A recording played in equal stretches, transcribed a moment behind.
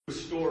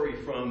story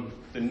from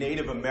the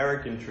Native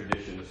American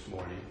tradition this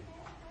morning.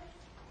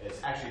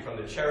 It's actually from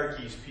the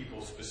Cherokees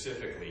people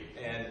specifically.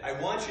 And I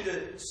want you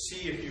to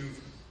see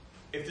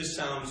if this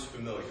sounds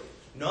familiar.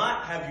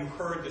 Not have you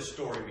heard this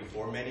story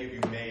before. Many of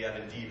you may have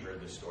indeed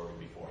heard this story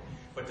before.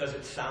 But does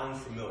it sound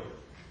familiar?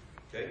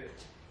 Okay?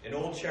 An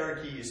old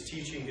Cherokee is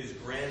teaching his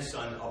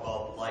grandson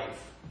about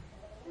life.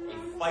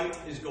 A fight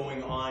is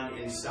going on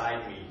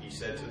inside me, he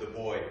said to the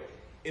boy.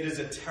 It is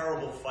a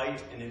terrible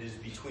fight, and it is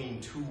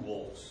between two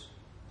wolves.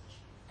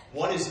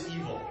 One is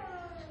evil.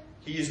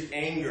 He is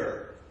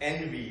anger,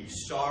 envy,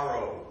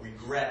 sorrow,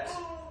 regret,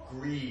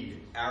 greed,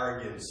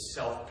 arrogance,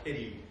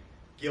 self-pity,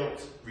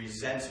 guilt,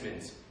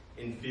 resentment,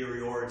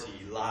 inferiority,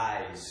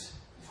 lies,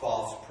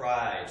 false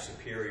pride,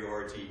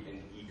 superiority,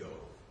 and ego.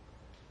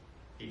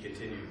 He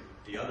continued,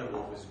 the other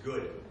wolf is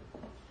good.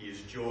 He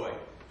is joy,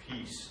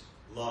 peace,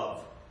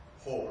 love,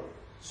 hope,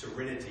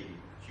 serenity,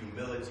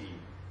 humility,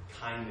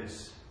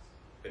 kindness,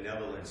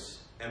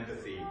 benevolence,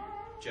 empathy,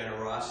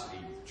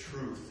 generosity,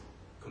 truth,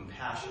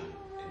 compassion,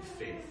 and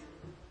faith.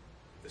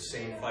 The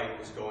same fight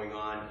is going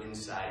on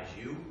inside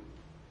you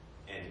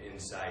and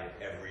inside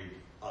every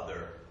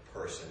other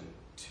person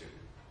too.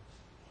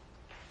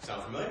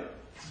 Sound familiar?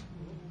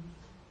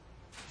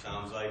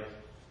 Sounds like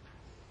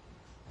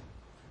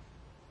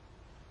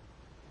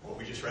what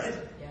we just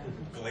read? Yeah.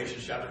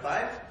 Galatians chapter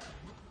 5?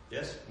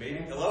 Yes? Maybe?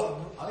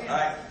 Hello? Oh, yeah. All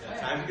right.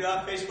 Time to get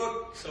off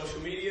Facebook, social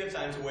media,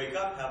 time to wake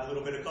up, have a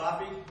little bit of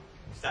coffee.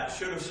 That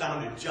should have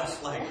sounded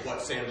just like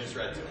what Sam just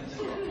read to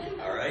us.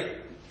 All right?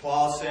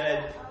 Paul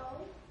said,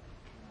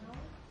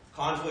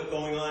 conflict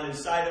going on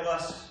inside of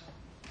us.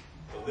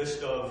 The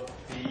list of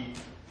the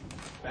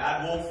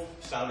bad wolf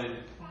sounded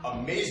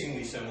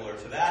amazingly similar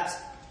to that,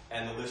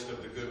 and the list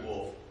of the good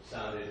wolf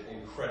sounded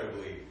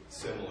incredibly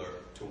similar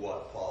to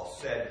what Paul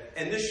said.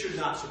 And this should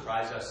not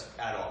surprise us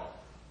at all.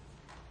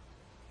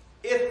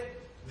 If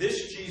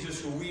this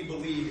Jesus who we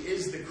believe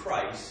is the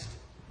Christ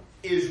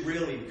is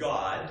really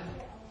God,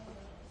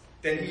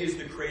 then he is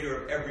the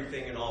creator of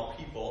everything and all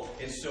people,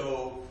 and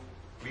so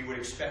we would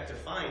expect to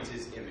find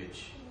his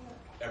image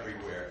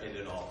everywhere and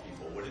in all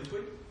people, wouldn't we?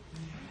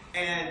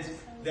 And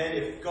then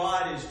if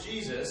God is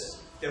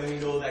Jesus, then we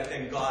know that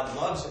then God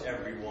loves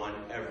everyone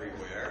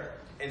everywhere,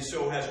 and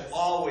so has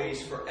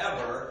always,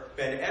 forever,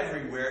 been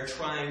everywhere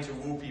trying to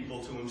woo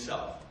people to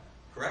himself.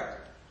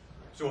 Correct?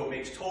 So it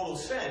makes total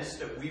sense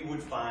that we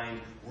would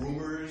find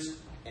rumors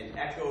and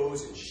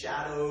echoes and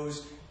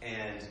shadows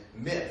and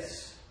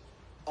myths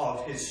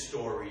of his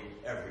story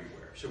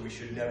everywhere. So we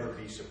should never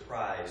be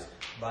surprised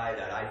by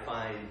that. I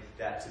find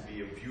that to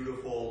be a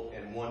beautiful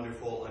and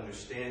wonderful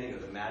understanding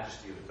of the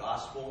majesty of the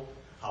gospel,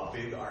 how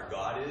big our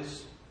God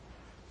is,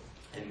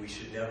 and we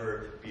should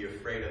never be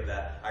afraid of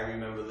that. I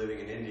remember living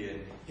in India,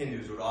 and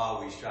Hindus would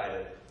always try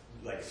to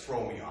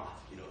throw me off.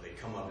 You know, they'd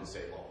come up and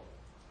say, well,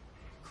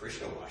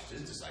 Krishna washed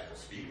his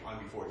disciples' feet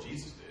long before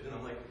Jesus did. And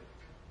I'm like,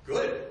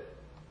 good.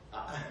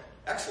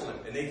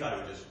 Excellent. And they thought it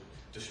would just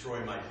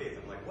destroy my faith.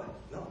 I'm like, what?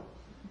 No.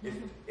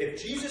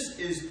 If Jesus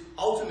is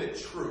ultimate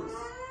truth,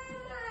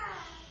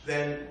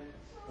 then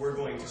we're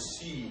going to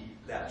see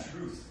that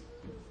truth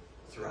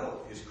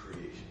throughout his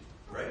creation.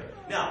 Right?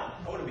 Now,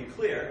 I want to be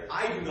clear.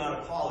 I do not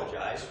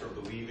apologize for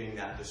believing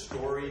that the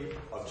story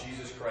of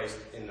Jesus Christ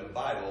in the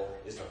Bible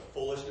is the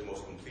fullest and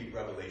most complete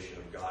revelation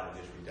of God and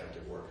his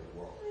redemptive work in the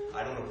world.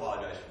 I don't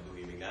apologize for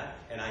believing that.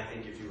 And I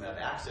think if you have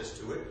access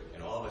to it,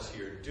 and all of us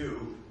here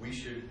do, we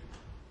should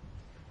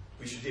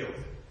deal with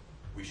it.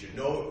 We should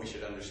know it, we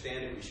should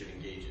understand it, we should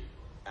engage it,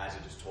 as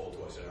it is told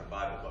to us in our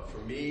Bible. But for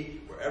me,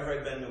 wherever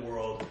I've been in the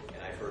world, and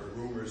I've heard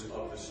rumors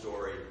of the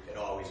story, it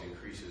always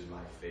increases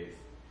my faith.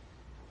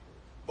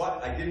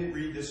 But I didn't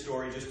read this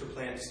story just to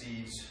plant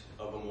seeds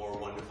of a more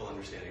wonderful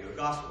understanding of the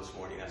gospel this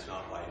morning. That's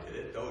not why I did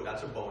it, though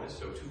that's a bonus.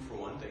 So 2 for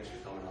 1. Thanks for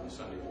coming on a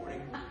Sunday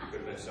morning. You could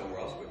have been somewhere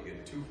else, but you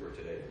get a 2 for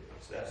today.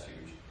 So that's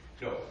huge.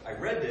 No, I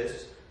read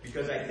this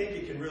because I think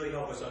it can really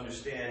help us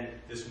understand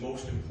this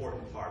most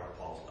important part of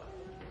Paul's life.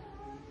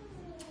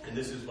 And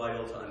this is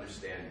vital to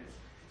understand.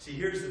 See,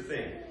 here's the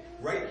thing.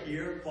 Right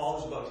here, Paul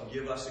is about to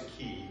give us a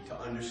key to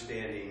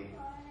understanding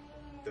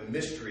the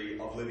mystery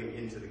of living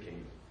into the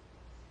kingdom.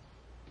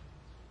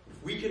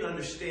 If we can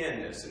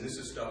understand this, and this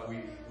is stuff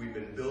we've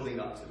been building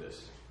up to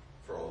this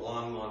for a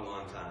long, long,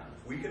 long time.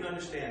 If we can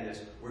understand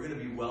this, we're going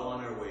to be well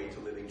on our way to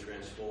living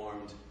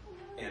transformed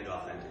and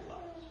authentic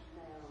lives.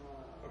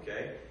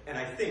 Okay? And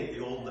I think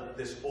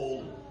this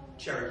old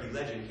Cherokee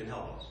legend can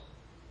help us.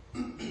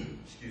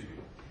 Excuse me.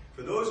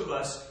 For those of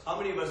us, how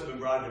many of us have been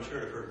brought up in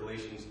church have heard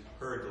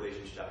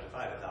Galatians chapter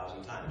 5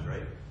 1,000 times,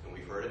 right? And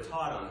we've heard it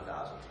taught on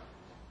 1,000 times.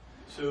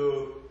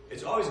 So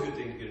it's always a good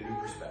thing to get a new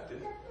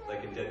perspective,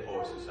 like in Dead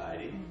Poets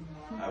Society.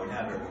 I would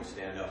have everyone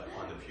stand up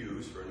on the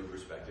pews for a new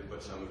perspective,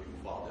 but some of you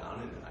fall down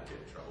and then I get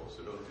in trouble,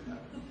 so don't do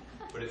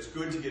that. But it's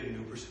good to get a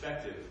new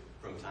perspective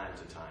from time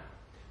to time.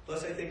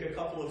 Plus, I think a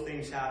couple of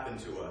things happen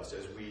to us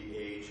as we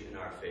age in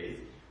our faith.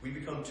 We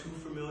become too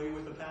familiar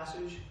with the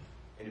passage,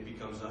 and it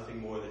becomes nothing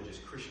more than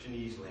just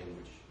Christianese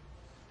language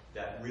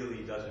that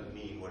really doesn't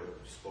mean what it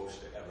was supposed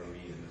to ever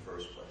mean in the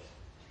first place.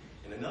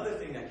 And another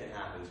thing that can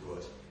happen to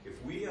us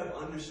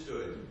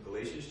understood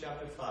Galatians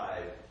chapter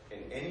 5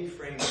 in any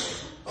framework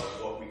of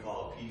what we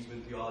call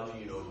appeasement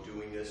theology,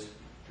 doing this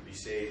to be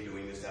saved,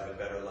 doing this to have a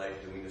better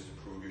life, doing this to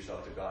prove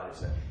yourself to God,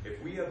 etc.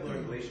 If we have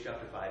learned Galatians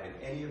chapter 5 in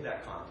any of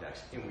that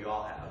context, and we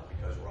all have,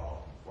 because we're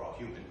all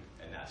human,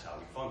 and that's how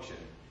we function,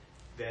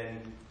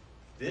 then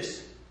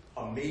this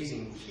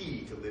amazing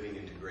key to living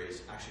into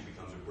grace actually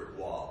becomes a brick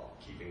wall,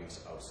 keeping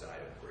us outside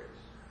of grace.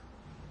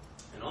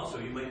 And also,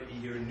 you might be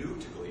here new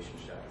to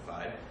Galatians chapter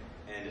 5,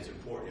 and it's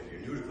important if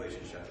you're new to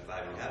Galatians chapter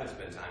 5 and you haven't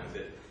spent time with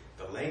it,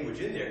 the language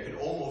in there can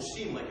almost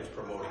seem like it's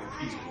promoting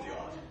appeasement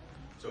theology.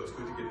 So it's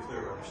good to get a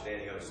clearer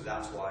understanding of it, so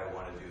that's why I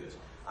want to do this.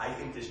 I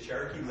think this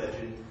Cherokee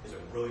legend is a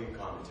brilliant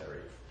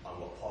commentary on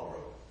what Paul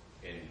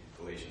wrote in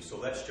Galatians. So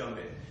let's jump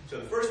in. So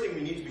the first thing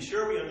we need to be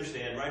sure we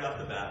understand right off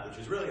the bat, which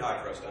is really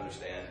hard for us to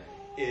understand,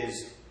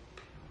 is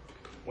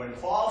when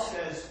Paul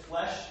says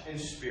flesh and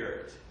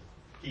spirit,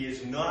 he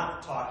is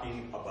not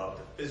talking about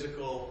the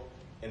physical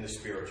and the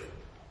spiritual.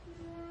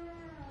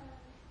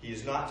 He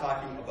is not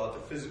talking about the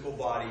physical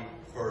body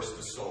versus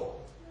the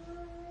soul.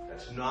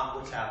 That's not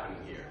what's happening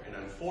here. And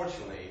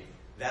unfortunately,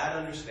 that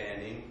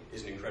understanding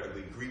is an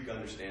incredibly Greek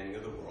understanding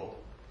of the world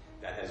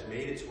that has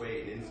made its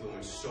way and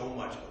influenced so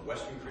much of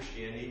Western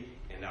Christianity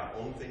and our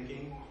own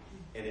thinking,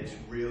 and it's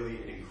really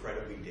an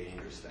incredibly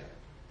dangerous thing.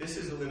 This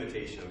is a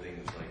limitation of the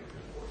English language,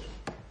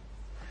 unfortunately.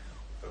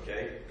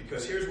 Okay?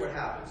 Because here's what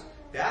happens.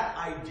 That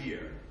idea,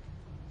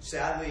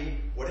 sadly,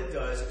 what it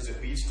does is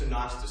it leads to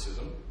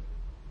Gnosticism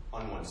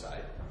on one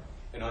side,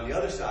 and on the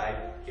other side,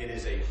 it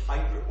is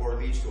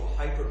leads to a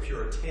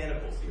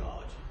hyper-puritanical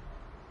theology,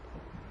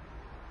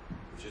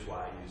 which is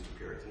why I used a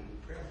Puritan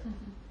prayer.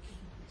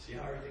 See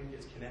how everything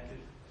gets connected?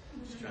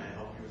 Just trying to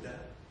help you with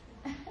that.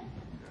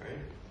 All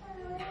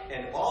right?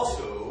 And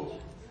also,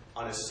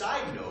 on a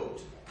side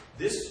note,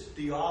 this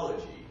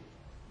theology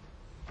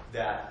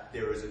that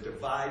there is a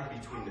divide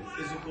between the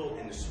physical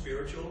and the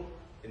spiritual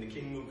in the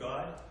kingdom of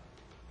God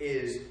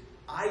is,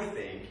 I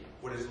think,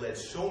 what has led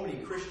so many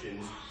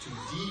Christians to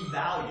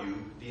devalue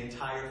the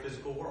entire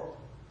physical world.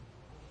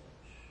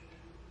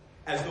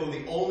 As though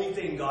the only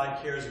thing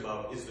God cares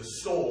about is the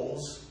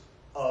souls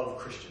of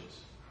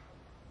Christians.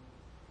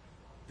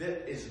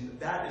 That is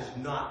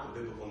not the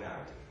biblical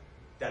narrative.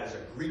 That is a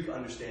Greek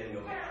understanding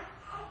of life.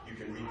 You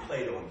can read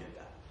Plato and get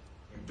that.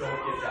 You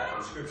don't get that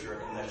from Scripture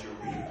unless you're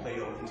reading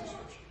Plato into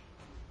Scripture.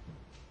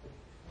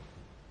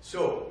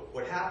 So,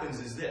 what happens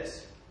is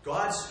this.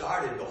 God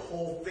started the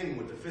whole thing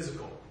with the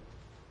physical.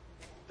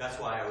 That's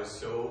why I was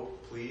so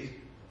pleased.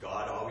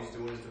 God always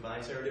doing his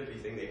divine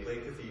serendipity thing. They play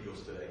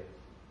cathedrals today.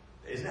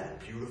 Isn't that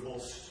a beautiful,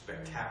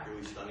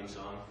 spectacularly stunning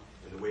song?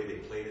 And the way they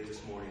played it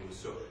this morning was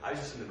so... I was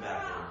just in the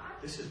back going,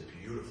 this is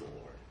beautiful,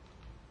 Lord.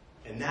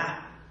 And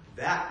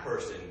that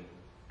person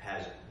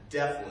has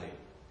definitely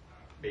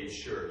made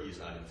sure he's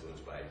not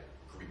influenced by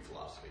Greek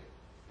philosophy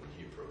when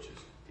he approaches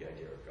the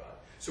idea of God.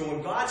 So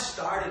when God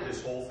started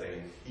this whole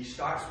thing, he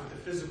starts with the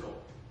physical.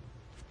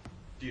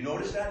 Do you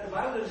notice that? The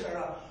Bible doesn't start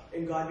out,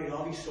 and God made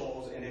all these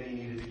souls, and then he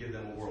needed to give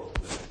them a world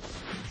to live in.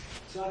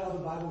 It's not how the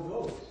Bible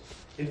goes.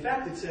 In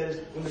fact, it says,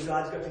 when the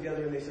gods got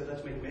together and they said,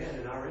 let's make man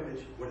in our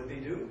image, what did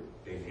they do?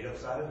 They made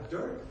outside of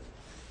dirt.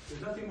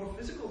 There's nothing more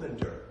physical than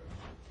dirt.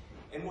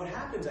 And what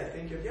happens, I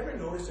think, have you ever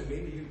noticed, and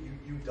maybe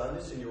you've done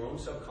this in your own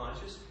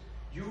subconscious,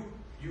 you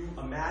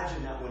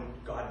imagine that when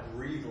God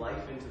breathed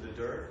life into the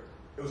dirt,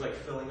 it was like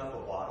filling up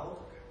a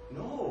bottle?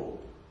 No.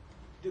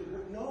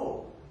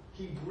 No.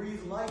 He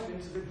breathed life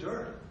into the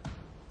dirt.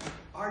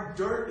 Our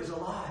dirt is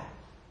alive.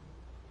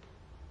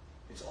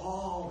 It's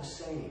all the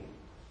same.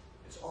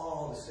 It's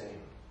all the same.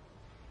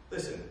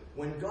 Listen,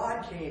 when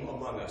God came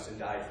among us and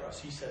died for us,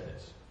 he said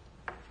this.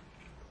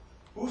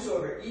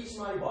 Whosoever eats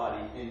my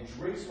body and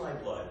drinks my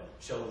blood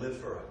shall live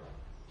forever.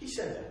 He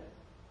said that.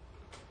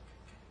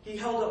 He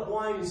held up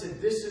wine and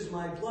said, this is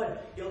my blood.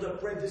 He held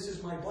up bread, this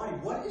is my body.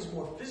 What is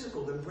more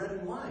physical than bread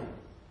and wine?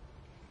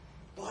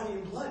 Body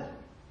and blood.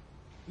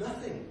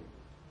 Nothing.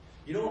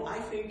 You know, I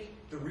think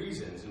the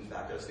reasons, in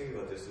fact, I was thinking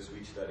about this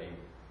week studying,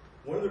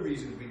 one of the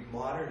reasons we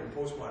modern and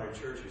postmodern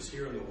churches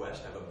here in the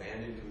West have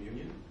abandoned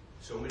communion.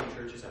 So many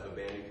churches have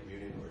abandoned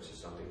communion where it's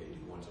just something they do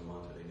once a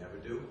month or they never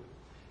do.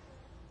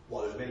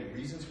 While there's many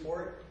reasons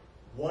for it,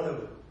 one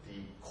of the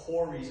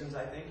core reasons,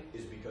 I think,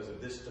 is because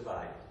of this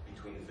divide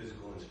between the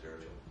physical and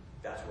spiritual.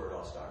 That's where it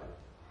all started.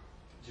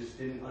 Just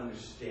didn't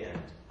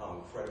understand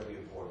how incredibly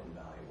important and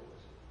valuable it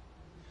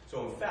is.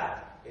 So in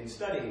fact, in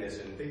studying this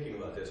and thinking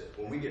about this,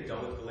 when we get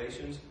done with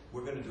Galatians,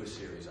 we're going to do a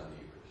series on the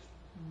Eucharist.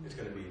 It's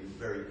going to be a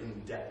very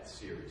in-depth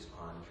series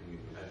on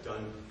communion. I've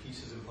done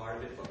pieces and part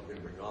of it, but we're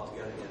going to bring it all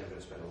together again. I'm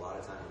going to spend a lot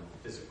of time on the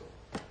physical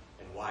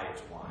and why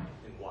it's wine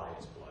and why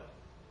it's blood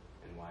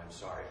and why I'm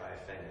sorry if I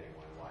offend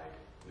anyone, why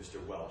Mr.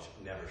 Welch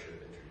never should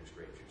have introduced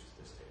grape juice to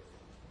this table.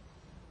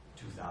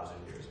 2,000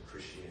 years of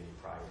Christianity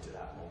prior to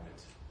that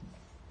moment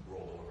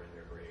rolled over in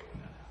their grave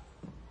when that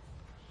happened.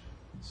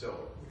 So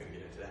we're going to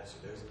get into that.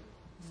 So there's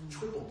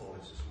triple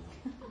bonus this morning.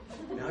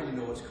 Now you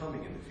know what's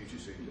coming in the future,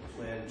 so you can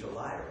plan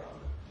July around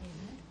it.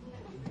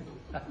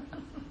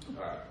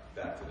 All right,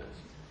 back to this.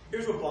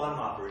 Here's what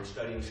Bonhoeffer, in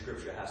studying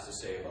Scripture, has to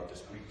say about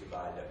this Greek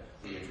divide that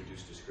we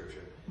introduced to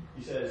Scripture.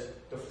 He says,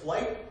 the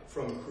flight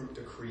from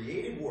the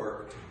created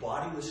work to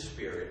bodiless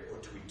spirit or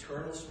to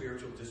eternal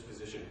spiritual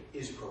disposition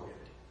is prohibited.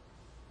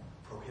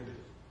 Prohibited.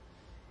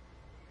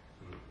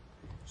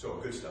 So,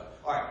 good stuff.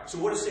 All right, so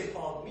what does St.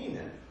 Paul mean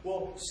then?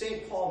 Well,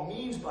 St. Paul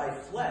means by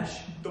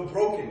flesh the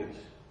brokenness.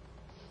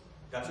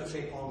 That's what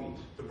St. Paul means,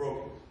 the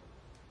brokenness.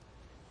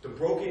 The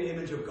broken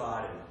image of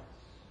God in us.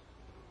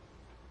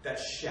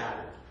 That's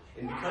shattered.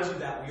 And because of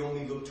that, we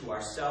only look to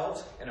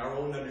ourselves and our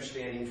own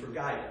understanding for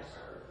guidance.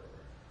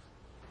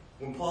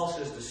 When Paul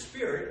says the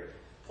Spirit,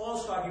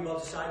 Paul's talking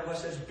about the side of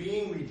us as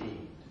being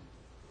redeemed.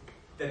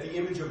 That the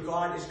image of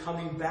God is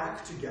coming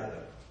back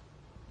together.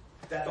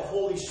 That the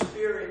Holy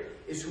Spirit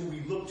is who we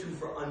look to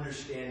for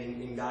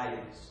understanding and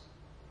guidance.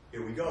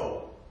 Here we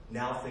go.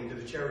 Now think of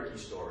the Cherokee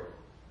story.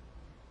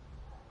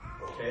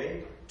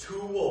 Okay?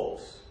 2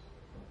 wolves.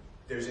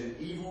 There's an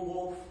evil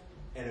wolf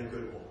and a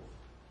good wolf.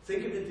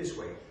 Think of it this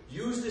way.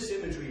 Use this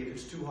imagery if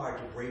it's too hard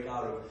to break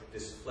out of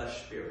this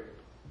flesh-spirit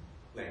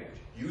language.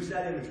 Use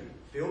that imagery.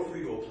 Feel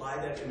free to apply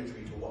that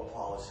imagery to what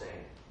Paul is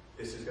saying.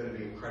 This is going to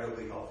be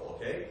incredibly helpful,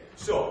 okay?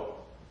 So,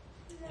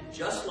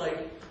 just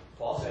like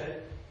Paul said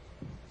it,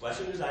 flesh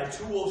and desire,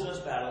 2 wolves in us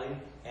battling,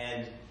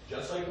 and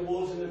just like the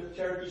wolves in the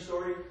Cherokee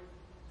story,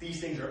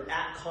 these things are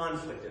at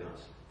conflict in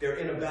us. They're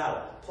in a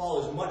battle.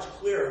 Paul is much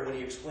clearer when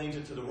he explains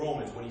it to the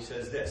Romans when he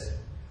says this.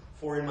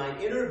 For in my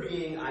inner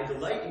being I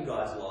delight in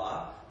God's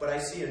law, but I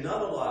see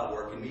another law at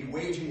work in me,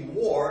 waging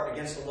war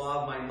against the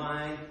law of my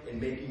mind and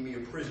making me a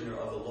prisoner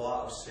of the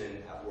law of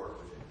sin at work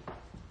within me.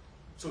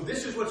 So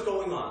this is what's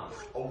going on.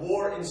 A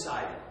war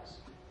inside of us.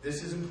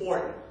 This is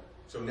important.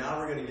 So now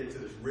we're going to get to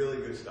this really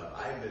good stuff.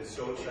 I have been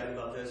so excited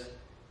about this.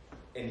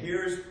 And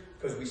here's,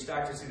 because we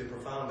start to see the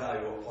profound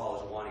value of what Paul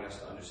is wanting us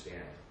to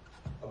understand.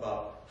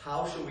 About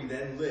how shall we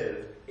then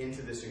live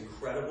into this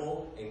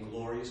incredible and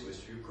glorious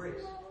mystery of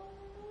grace.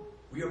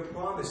 We are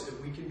promised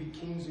that we can be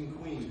kings and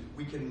queens.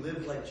 We can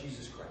live like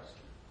Jesus Christ.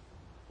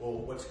 Well,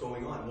 what's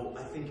going on? Well,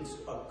 I think it's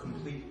a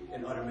complete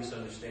and utter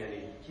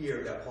misunderstanding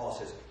here that Paul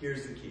says,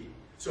 here's the key.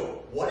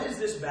 So, what is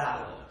this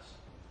battle in us?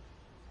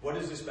 What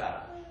is this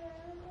battle?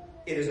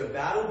 It is a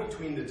battle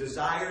between the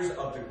desires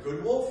of the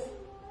good wolf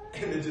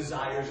and the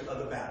desires of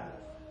the bad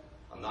wolf.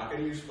 I'm not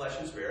going to use flesh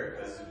and spirit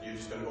because you're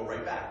just going to go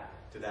right back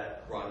to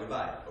that wrong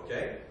divide,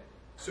 okay?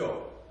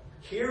 So,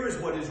 here is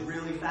what is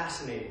really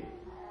fascinating.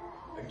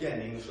 Again,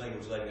 the English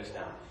language letting us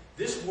down.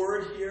 This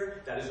word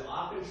here that is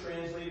often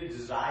translated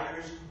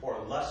desires or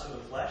lusts of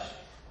the flesh,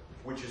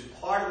 which is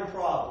part of the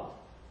problem,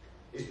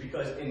 is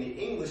because in the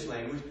English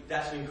language,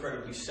 that's an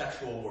incredibly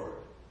sexual word,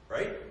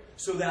 right?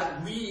 So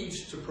that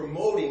leads to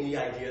promoting the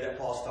idea that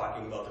Paul's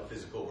talking about the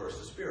physical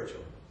versus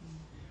spiritual.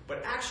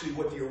 But actually,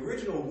 what the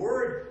original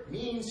word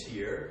means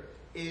here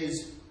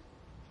is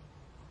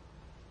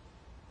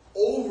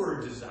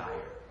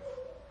over-desire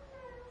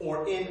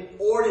or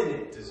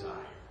inordinate desire.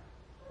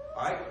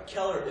 All right?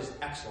 Keller is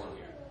excellent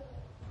here.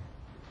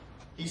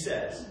 He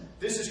says,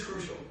 this is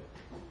crucial.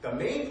 The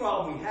main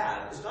problem we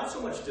have is not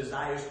so much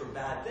desires for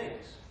bad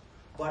things,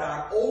 but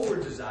our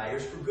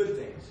over-desires for good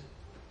things.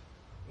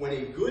 When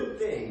a good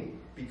thing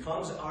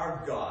becomes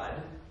our God,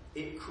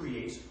 it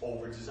creates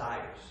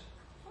over-desires.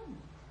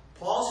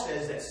 Paul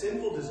says that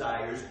sinful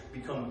desires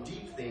become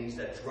deep things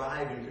that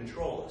drive and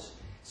control us.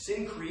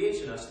 Sin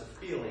creates in us the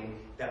feeling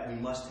that we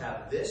must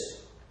have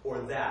this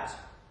or that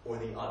or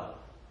the other.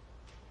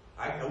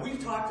 All right? Now,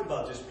 we've talked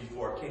about this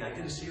before. Kane, I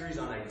did a series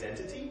on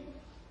identity.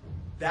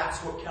 That's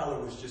what Keller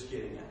was just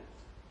getting at.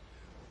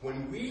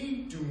 When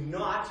we do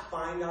not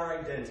find our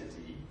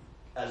identity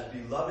as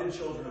beloved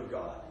children of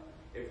God,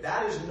 if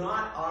that is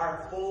not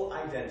our full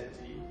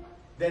identity,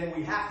 then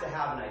we have to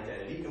have an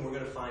identity, and we're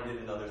going to find it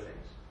in other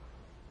things.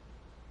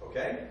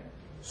 Okay?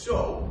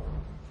 So,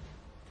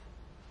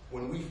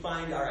 when we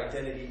find our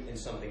identity in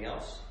something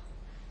else,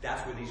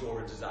 that's where these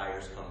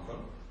over-desires come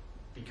from,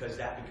 because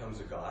that becomes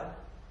a God,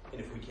 and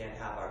if we can't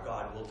have our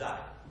God, we'll die.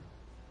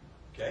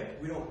 Okay?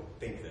 We don't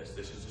think this.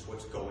 This is just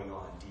what's going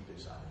on deep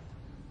inside.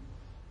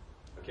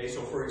 Okay,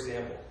 so for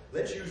example,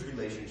 let's use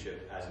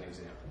relationship as an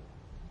example.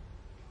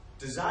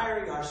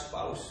 Desiring our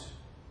spouse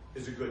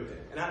is a good thing.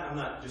 And I'm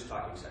not just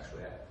talking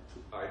sexually,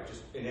 all right,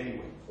 just in any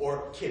way.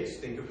 Or kids,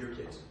 think of your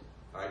kids,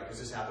 all right, because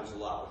this happens a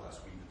lot with us.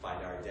 We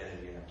find our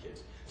identity in our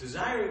kids.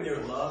 Desiring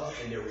their love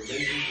and their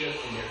relationship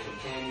and their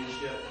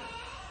companionship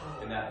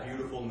and that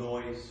beautiful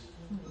noise,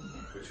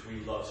 which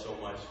we love so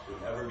much.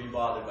 Don't ever be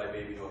bothered by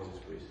baby noises,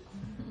 please.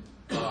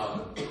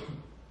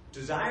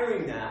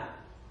 Desiring that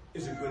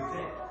is a good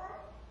thing.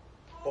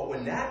 But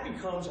when that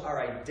becomes our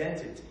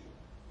identity,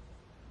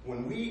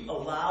 when we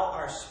allow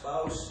our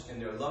spouse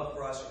and their love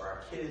for us, or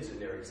our kids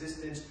and their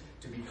existence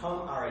to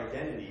become our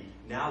identity,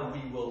 now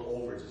we will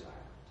over-desire.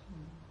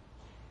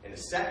 And the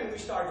second we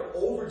start to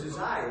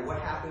over-desire, what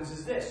happens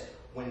is this.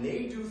 When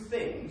they do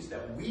things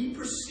that we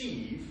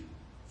perceive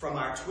from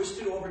our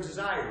twisted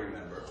over-desire,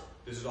 remember,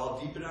 this is all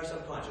deep in our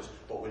subconscious,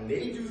 but when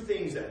they do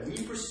things that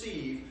we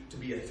perceive to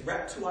be a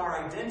threat to our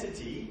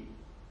identity,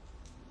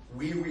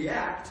 we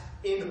react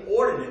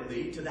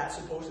inordinately to that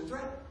supposed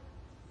threat.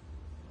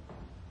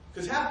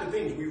 Because half the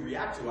things we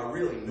react to are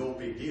really no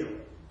big deal,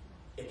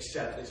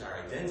 except it's our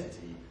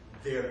identity,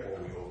 therefore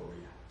we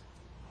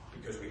overreact,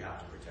 because we have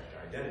to protect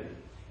our identity.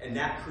 And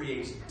that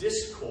creates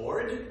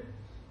discord,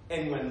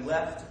 and when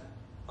left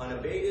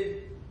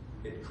unabated,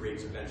 it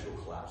creates eventual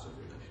collapse of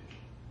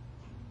relationship.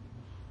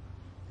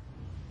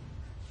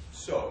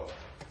 So,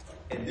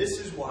 and this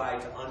is why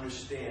to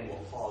understand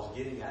what Paul's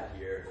getting at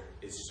here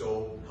is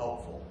so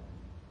helpful.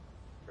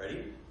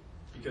 Ready?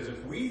 Because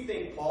if we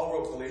think Paul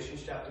wrote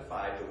Galatians chapter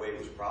 5 the way it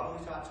was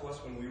probably taught to us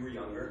when we were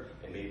younger,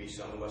 and maybe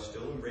some of us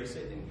still embrace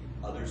it and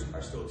others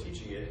are still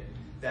teaching it,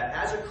 that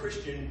as a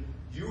Christian,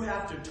 you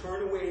have to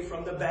turn away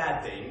from the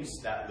bad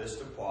things, that list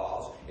of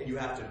Paul's, and you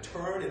have to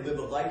turn and live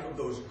a life of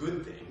those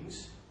good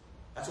things.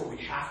 That's what we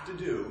have to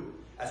do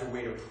as a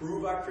way to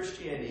prove our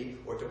Christianity,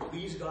 or to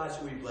please God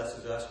so he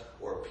blesses us,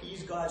 or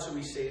appease God so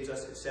he saves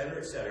us, etc.,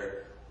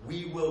 etc.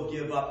 We will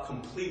give up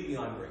completely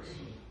on grace.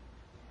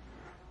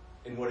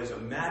 And what is a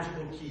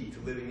magical key to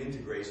living into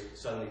grace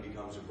suddenly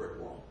becomes a brick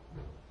wall.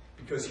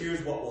 Because here's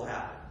what will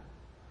happen.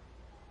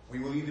 We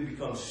will either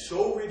become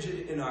so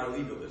rigid in our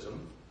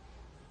legalism,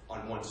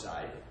 on one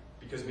side,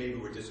 because maybe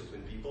we're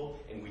disciplined people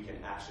and we can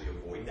actually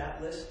avoid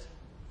that list,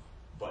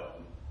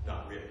 but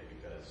not really,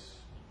 because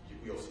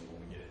you'll see when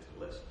we get into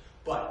the list.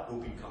 But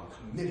we'll become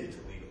committed to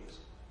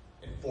legalism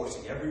and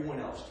forcing everyone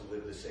else to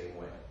live the same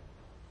way.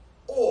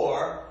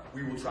 Or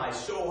we will try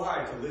so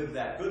hard to live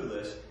that good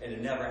list, and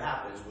it never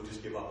happens, we'll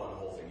just give up on the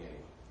whole thing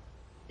anyway.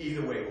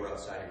 Either way, we're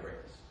outside of grace.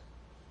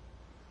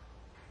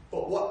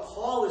 But what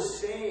Paul is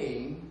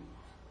saying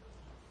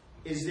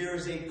is there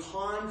is a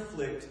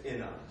conflict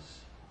in us.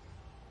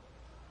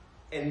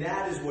 And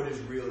that is what is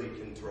really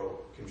controlling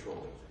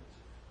things.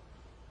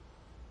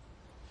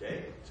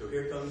 Okay? So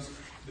here comes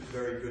the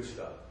very good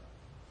stuff.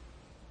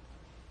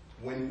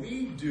 When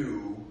we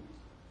do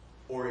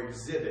or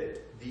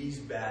exhibit these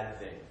bad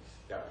things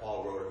that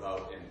Paul wrote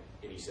about,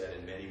 and he said,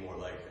 and many more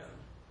like them,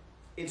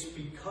 it's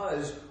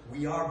because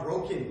we are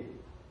broken.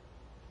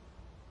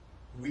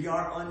 We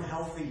are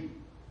unhealthy.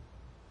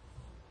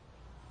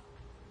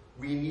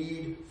 We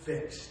need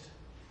fixed.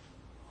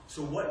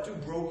 So what do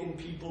broken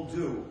people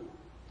do?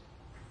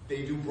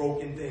 They do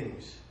broken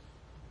things.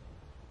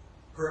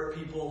 Hurt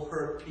people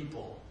hurt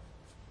people.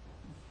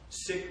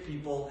 Sick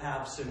people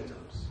have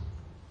symptoms.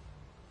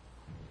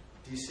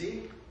 Do you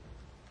see?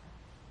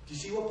 Do you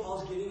see what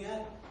Paul's getting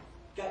at?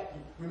 God,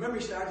 remember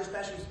he started this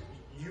passage,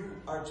 you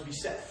are to be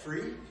set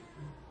free?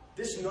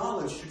 This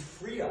knowledge should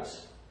free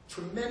us.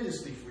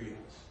 Tremendously free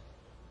us.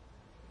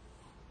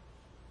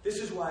 This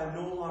is why I'm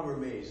no longer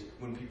amazed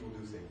when people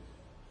do things.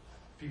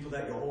 People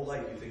that your whole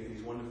life you think of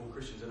these wonderful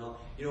Christians and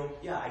all. You know,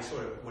 yeah, I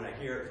sort of, when I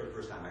hear it for the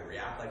first time, I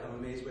react like I'm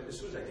amazed. But as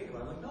soon as I think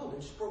about it, I'm like, no,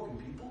 they're just broken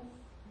people.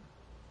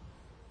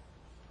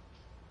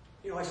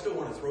 You know, I still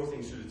want to throw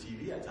things through the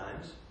TV at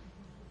times.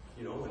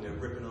 You know, when they're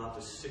ripping off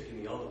the sick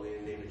and the elderly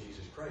in the name of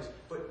Jesus Christ.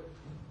 But,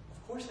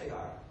 of course they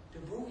are.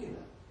 They're broken.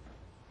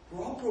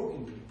 We're all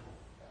broken people.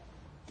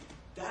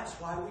 That's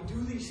why we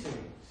do these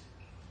things.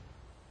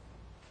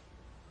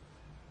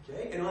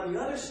 Okay? And on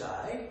the other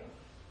side,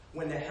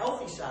 when the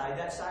healthy side,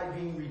 that side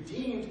being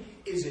redeemed,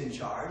 is in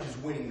charge, is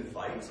winning the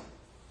fight,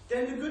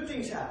 then the good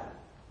things happen.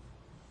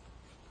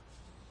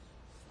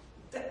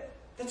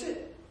 That's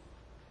it.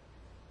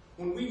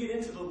 When we get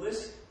into the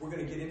list, we're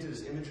going to get into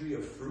this imagery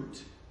of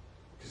fruit,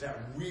 because that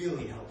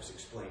really helps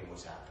explain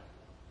what's happening.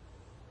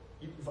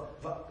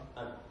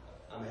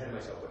 I'm ahead of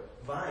myself, but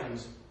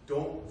vines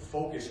don't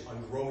focus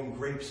on growing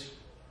grapes.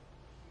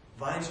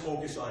 Vines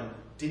focus on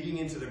digging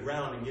into the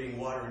ground and getting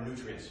water and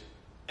nutrients,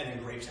 and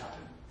then grapes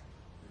happen.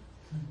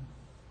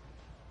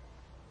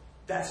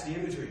 That's the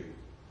imagery.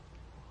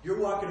 You're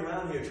walking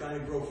around here trying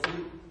to grow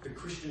fruit, the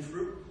Christian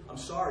fruit. I'm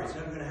sorry, it's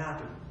never going to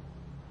happen.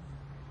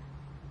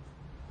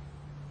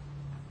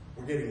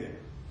 We're getting there.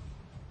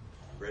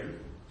 Ready?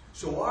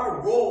 So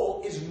our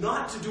role is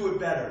not to do it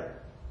better.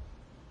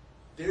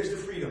 There's the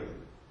freedom.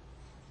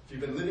 If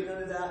you've been living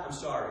under that, I'm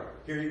sorry.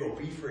 Here you go.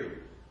 Be free.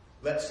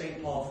 Let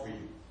St. Paul free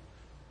you.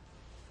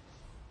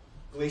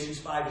 Galatians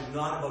 5 is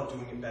not about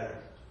doing it better.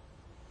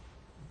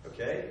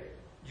 Okay?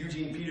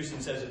 Eugene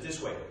Peterson says it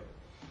this way. Is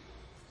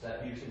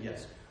that Peterson?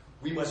 Yes.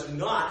 We must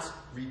not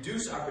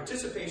reduce our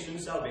participation in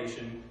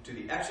salvation to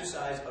the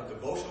exercise of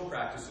devotional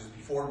practices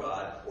before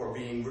God or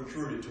being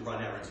recruited to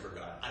run errands for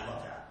God. I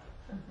love that.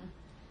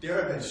 There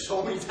have been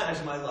so many times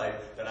in my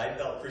life that I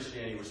felt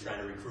Christianity was trying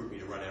to recruit me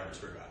to run errands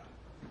for God.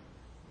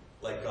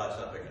 Like God's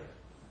not big enough.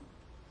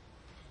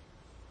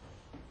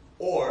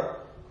 Or,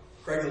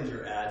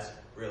 Craiglinger adds,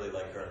 really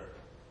like her,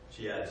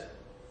 she adds,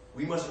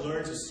 we must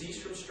learn to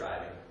cease from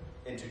striving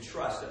and to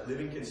trust that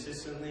living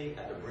consistently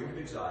at the brink of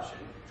exhaustion,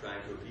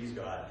 trying to appease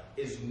God,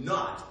 is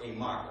not a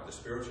mark of the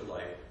spiritual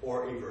life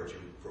or a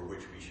virtue for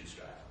which we should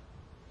strive.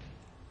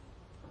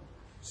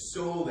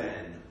 So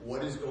then,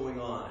 what is going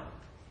on?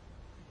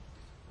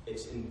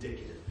 It's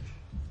indicative.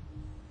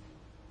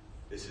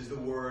 This is the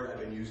word I've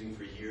been using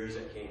for years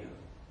at Cana.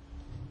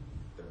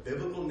 The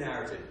biblical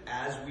narrative,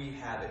 as we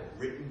have it,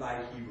 written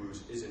by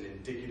Hebrews, is an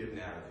indicative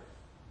narrative.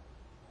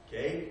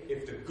 Okay?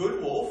 If the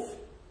good wolf,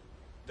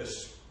 the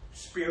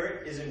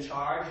spirit, is in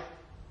charge,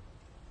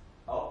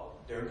 oh,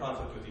 they're in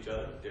conflict with each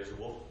other. There's the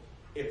wolf.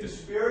 If the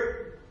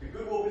spirit, the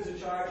good wolf, is in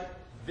charge,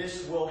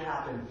 this will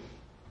happen.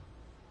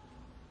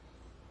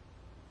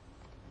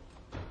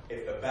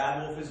 If the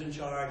bad wolf is in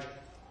charge,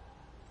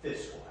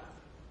 this will happen.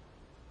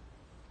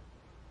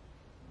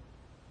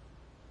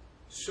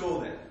 So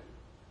then,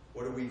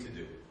 what are we to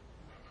do?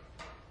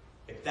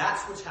 If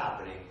that's what's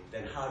happening,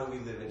 then how do we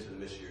live into the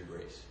mystery of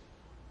grace?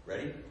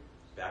 Ready?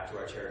 Back to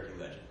our Cherokee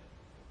legend.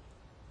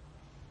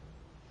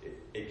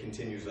 It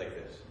continues like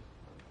this.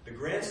 The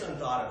grandson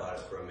thought about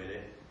it for a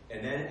minute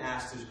and then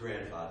asked his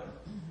grandfather,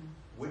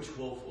 which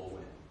wolf will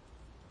win?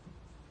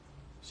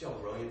 See how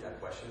brilliant that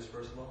question is,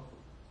 first of all?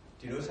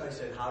 Do you notice how I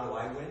said, how do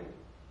I win?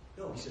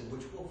 No, he said,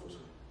 which wolf will win?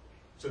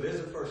 So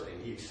there's the first thing.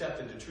 He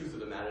accepted the truth of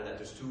the matter that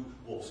there's two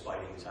wolves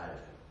fighting inside of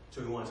him.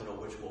 So he wants to know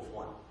which wolf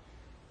won.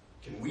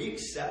 Can we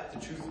accept the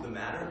truth of the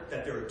matter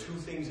that there are two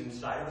things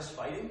inside of us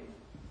fighting?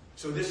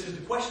 So this is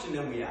the question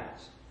that we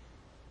ask.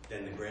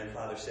 Then the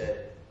grandfather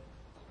said,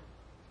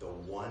 the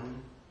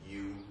one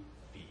you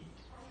feed.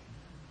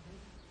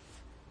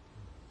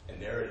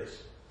 And there it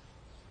is.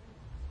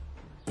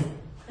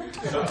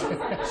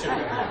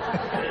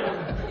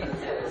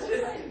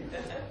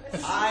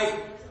 I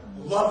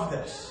love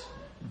this.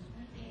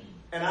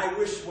 And I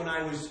wish when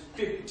I was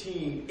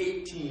 15,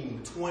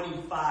 18,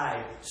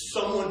 25,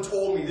 someone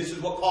told me this is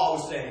what Paul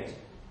was saying.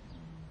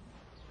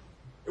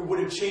 It would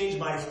have changed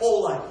my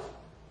whole life.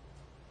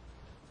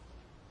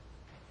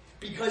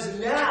 Because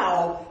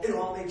now it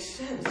all makes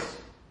sense.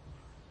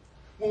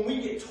 When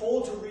we get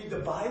told to read the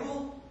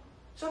Bible,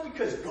 it's not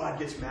because God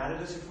gets mad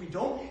at us if we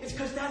don't. It's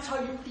because that's how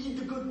you feed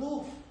the good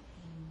wolf.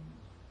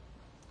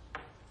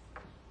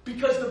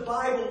 Because the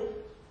Bible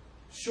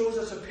shows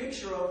us a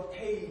picture of,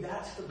 hey,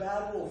 that's the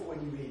bad wolf when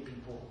you hate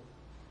people.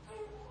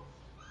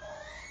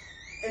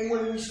 And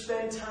when we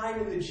spend time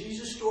in the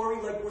Jesus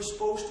story like we're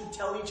supposed to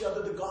tell each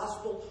other the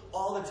gospel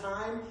all the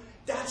time,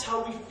 that's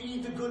how we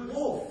feed the good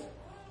wolf.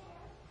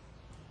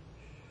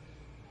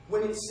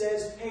 When it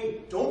says,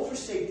 hey, don't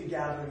forsake the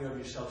gathering of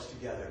yourselves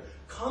together.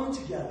 Come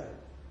together.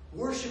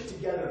 Worship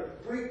together.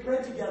 Break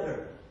bread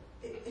together.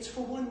 It's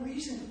for one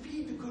reason, to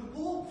feed the good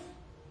wolf.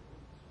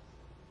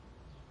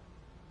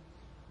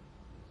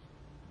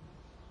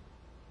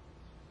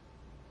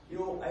 You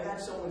know, I had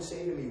someone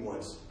say to me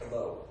once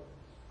about,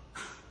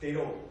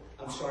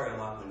 I'm sorry I'm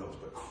off my notes,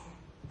 but,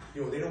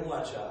 they don't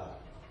watch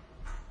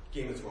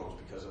Game of Thrones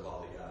because of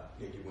all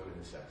the naked women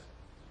and sex.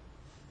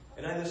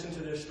 And I listened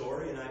to their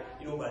story, and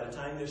by the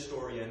time their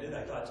story ended,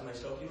 I thought to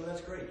myself,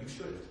 that's great, you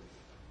shouldn't.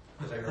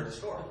 Because I heard the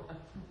story.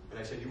 And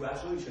I said, you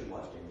absolutely shouldn't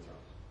watch Game of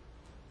Thrones.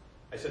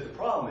 I said, the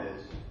problem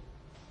is,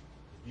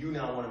 you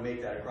now want to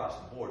make that across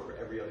the board for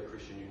every other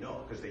Christian you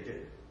know, because they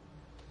did.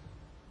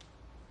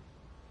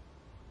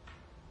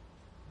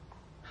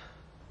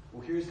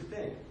 Well, here's the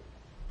thing.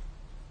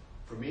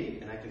 For me,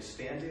 and I can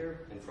stand here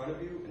in front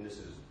of you, and this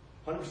is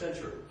 100%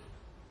 true,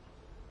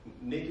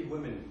 naked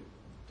women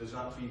does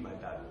not feed my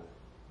bad wolf.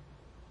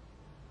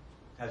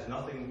 Has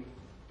nothing,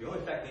 the only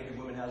effect naked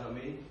women has on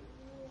me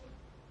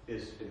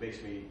is it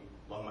makes me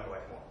love my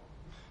wife more.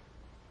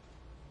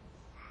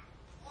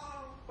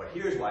 But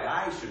here's why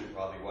I shouldn't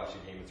probably watch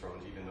the Game of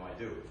Thrones, even though I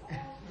do.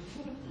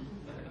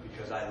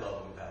 Because I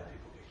love when bad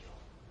people get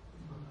killed.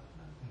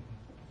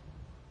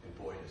 And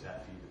boy, does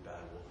that feed the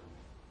bad wolf.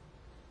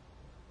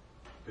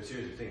 Because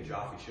here's the thing,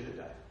 Joffrey should have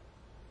died.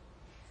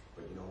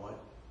 But you know what?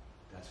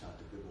 That's not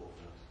the good wolf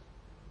in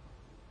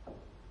us.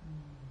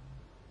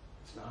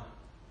 It's not.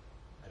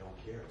 I don't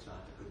care. It's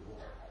not the good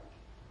wolf.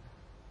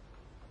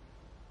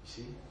 You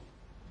see?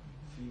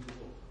 Feed the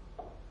wolf.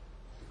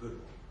 The good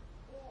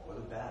wolf. Or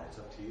the bad, it's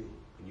up to you.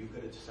 And you've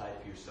got to decide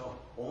for yourself.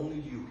 Only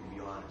you can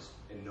be honest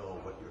and know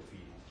what you're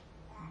feeding.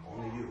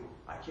 Only you.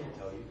 I can't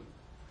tell you.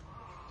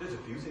 There's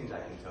a few things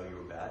I can tell you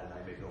are bad, and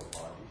I make no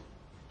apologies.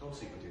 Don't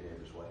sleep with your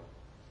neighbor's wife.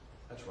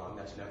 That's wrong.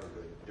 That's never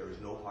good. There is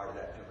no part of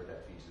that ever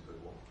that feeds the good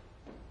wolf.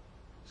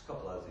 There's a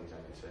couple other things I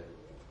could say.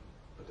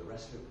 But the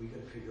rest of it, we got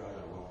to figure out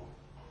on our own.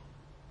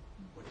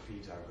 What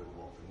feeds our good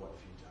wolf and what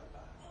feeds our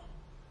bad.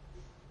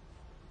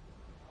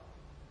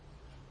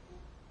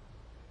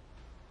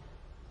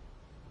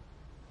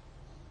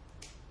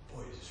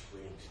 Boy, this is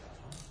freeing stuff,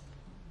 huh?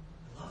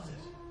 I love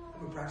this. I've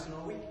been practicing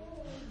all week.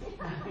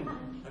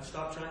 I've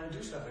stopped trying to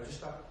do stuff.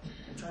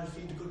 I'm trying to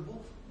feed the good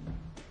wolf.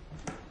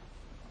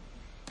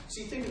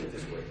 See, think of it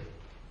this way.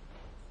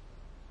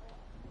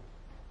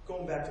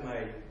 Going back to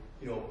my,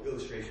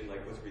 illustration,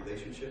 like with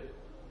relationship.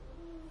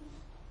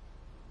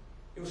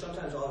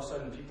 Sometimes all of a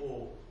sudden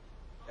people,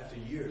 after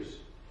years,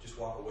 just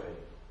walk away.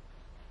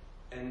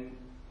 And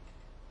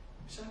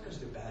it's not because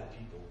they're bad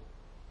people.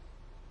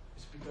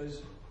 It's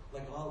because,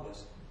 like all of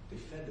us, they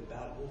fed the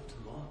bad wolf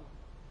too long.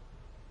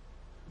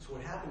 So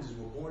what happens is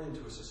we're born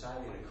into a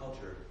society and a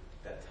culture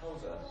that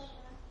tells us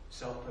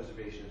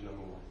self-preservation is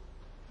number one.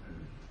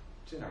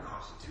 It's in our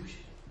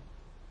Constitution.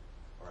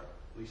 Or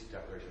At least the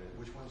Declaration.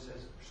 Which one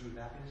says pursuit of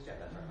happiness? Yeah,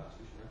 that's our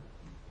Constitution, right?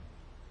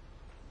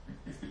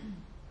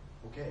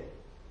 Okay,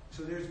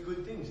 so there's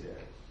good things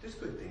there. There's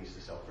good things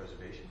to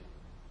self-preservation.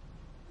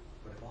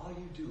 But if all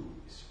you do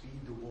is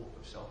feed the wolf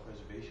of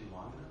self-preservation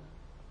long enough,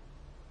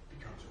 it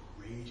becomes a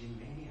raging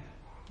maniac.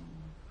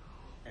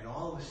 And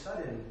all of a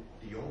sudden,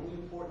 the only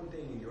important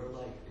thing in your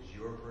life is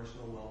your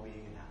personal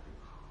well-being and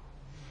happiness.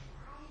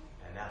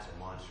 And that's a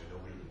monster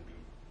nobody can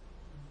beat.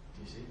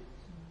 Do you see?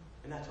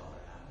 And that's all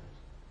that happens.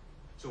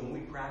 So when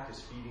we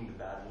practice feeding the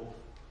bad wolf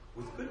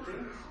with good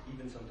things,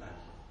 even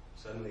sometimes,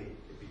 suddenly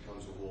it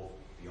becomes a wolf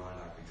beyond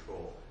our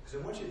control. Because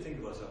I want you to think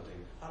about something.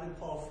 How did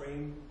Paul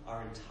frame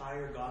our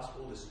entire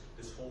gospel, this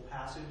whole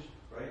passage,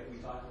 right? We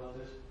talked about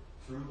this.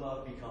 Through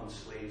love, become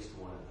slaves to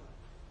one another.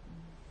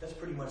 That's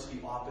pretty much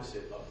the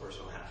opposite of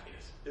personal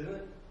happiness, isn't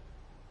it?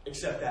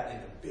 Except that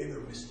in the bigger,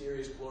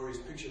 mysterious, glorious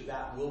picture,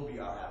 that will be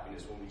our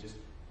happiness when we just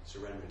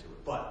surrender to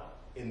it. But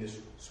in this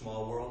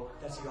small world,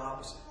 that's the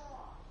opposite.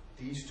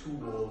 These two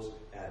wolves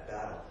at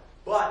battle.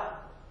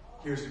 But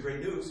here's the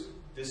great news.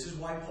 This is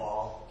why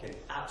Paul can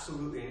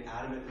absolutely and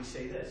adamantly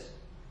say this.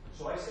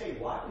 So I say,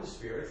 walk in the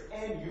Spirit,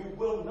 and you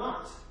will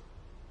not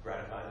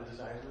gratify the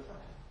desires of the flesh.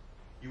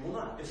 You will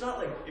not. It's not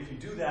like if you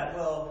do that,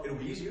 well, it'll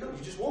be easier. No,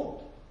 you just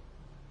won't.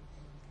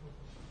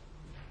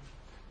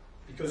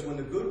 Because when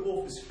the good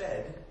wolf is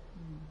fed,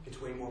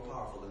 it's way more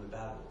powerful than the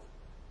bad wolf.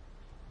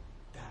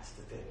 That's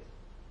the thing.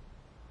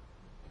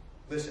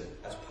 Listen,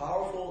 as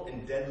powerful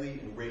and deadly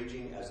and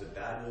raging as the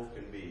bad wolf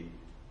can be,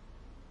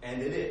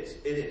 and it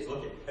is.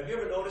 Look, have you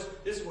ever noticed,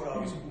 this is what I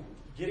was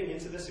getting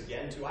into this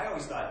again too, I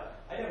always thought,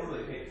 I never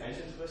really paid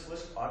attention to this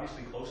list,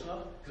 obviously close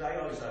enough, because I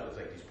always thought it was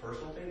like these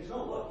personal things.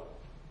 No, look.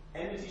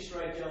 Enmity,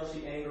 strife,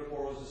 jealousy, anger,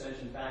 quarrels,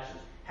 dissension,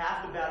 factions.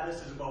 Half the bad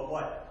list is about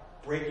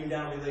what? Breaking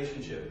down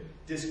relationship,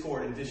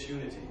 discord, and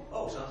disunity.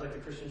 Oh, sounds like the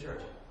Christian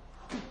church.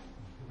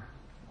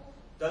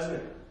 Doesn't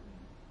it?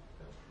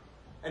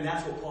 And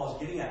that's what Paul's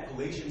getting at.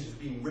 Galatians is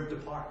being ripped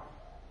apart.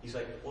 He's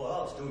like, well,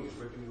 all it's doing is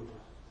ripping you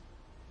apart.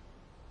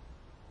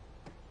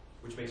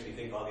 Which makes me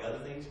think all the other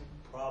things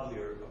probably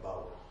are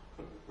about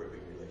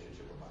ripping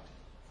relationship apart.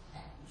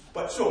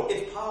 But so,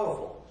 it's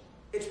powerful.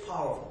 It's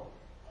powerful.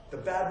 The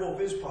bad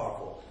wolf is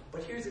powerful.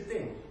 But here's the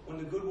thing. When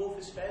the good wolf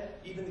is fed,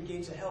 even the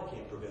gates of hell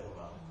can't prevail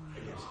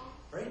against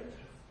it. Right?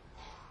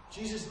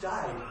 Jesus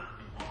died.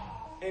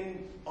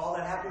 And all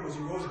that happened was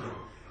he rose again.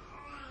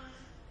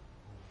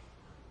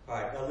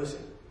 Alright, now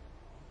listen.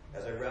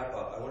 As I wrap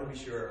up, I want to be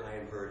sure I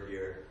am heard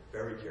here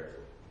very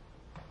carefully.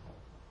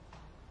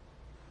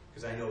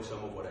 Because I know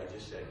some of what I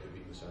just said could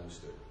be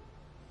misunderstood.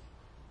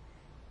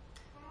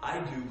 I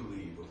do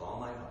believe with all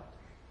my heart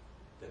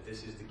that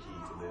this is the key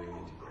to living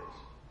into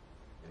grace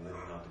and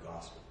living out the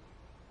gospel.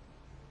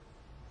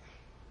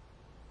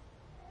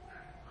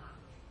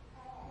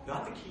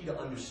 Not the key to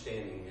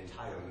understanding the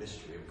entire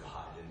mystery of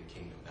God and the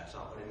kingdom. That's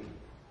not what I mean.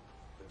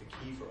 But the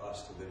key for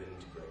us to live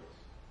into grace.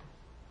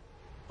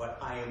 But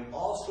I am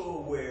also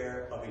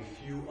aware of a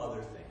few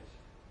other things.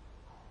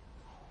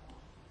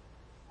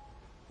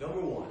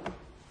 Number one,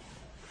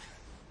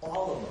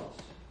 all of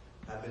us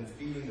have been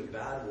feeding the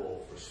bad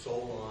wolf for so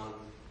long,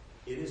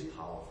 it is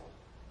powerful.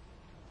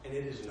 And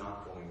it is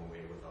not going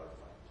away without a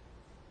fight.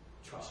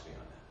 Trust me on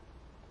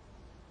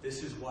that.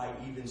 This is why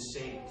even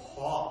St.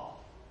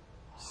 Paul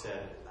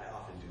said, I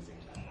often do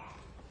things like that.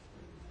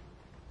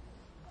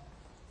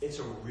 It's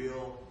a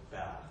real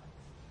battle.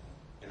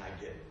 And I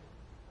get it.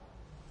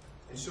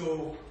 And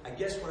so, I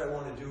guess what I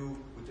want to do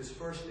with this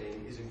first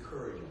thing is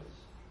encourage us.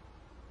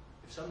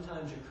 If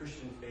sometimes your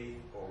Christian faith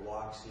or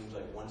walk seems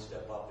like one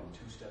step up and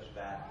two steps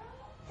back,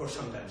 or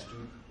sometimes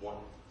one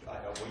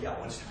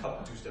step up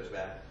and two steps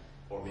back,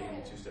 or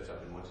maybe two steps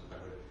up and one step back,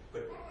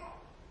 but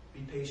be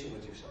patient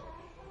with yourself.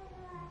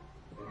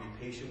 And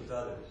be patient with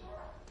others.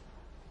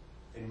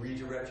 And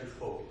redirect your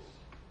focus.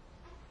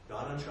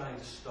 Not on trying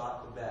to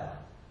stop the bad,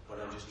 but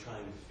on just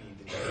trying to feed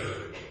the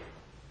good.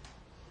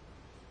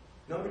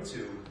 Number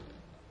two,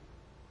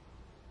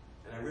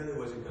 and I really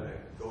wasn't going to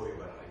go here,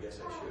 but I guess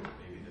I should.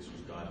 Maybe this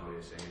was God's way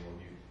of saying, well,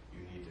 you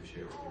need to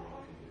share with your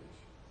own community.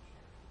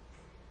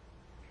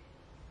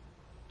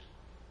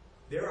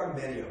 There are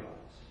many of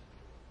us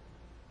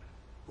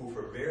who,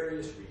 for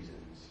various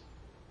reasons,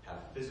 have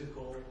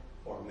physical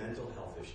or mental health issues.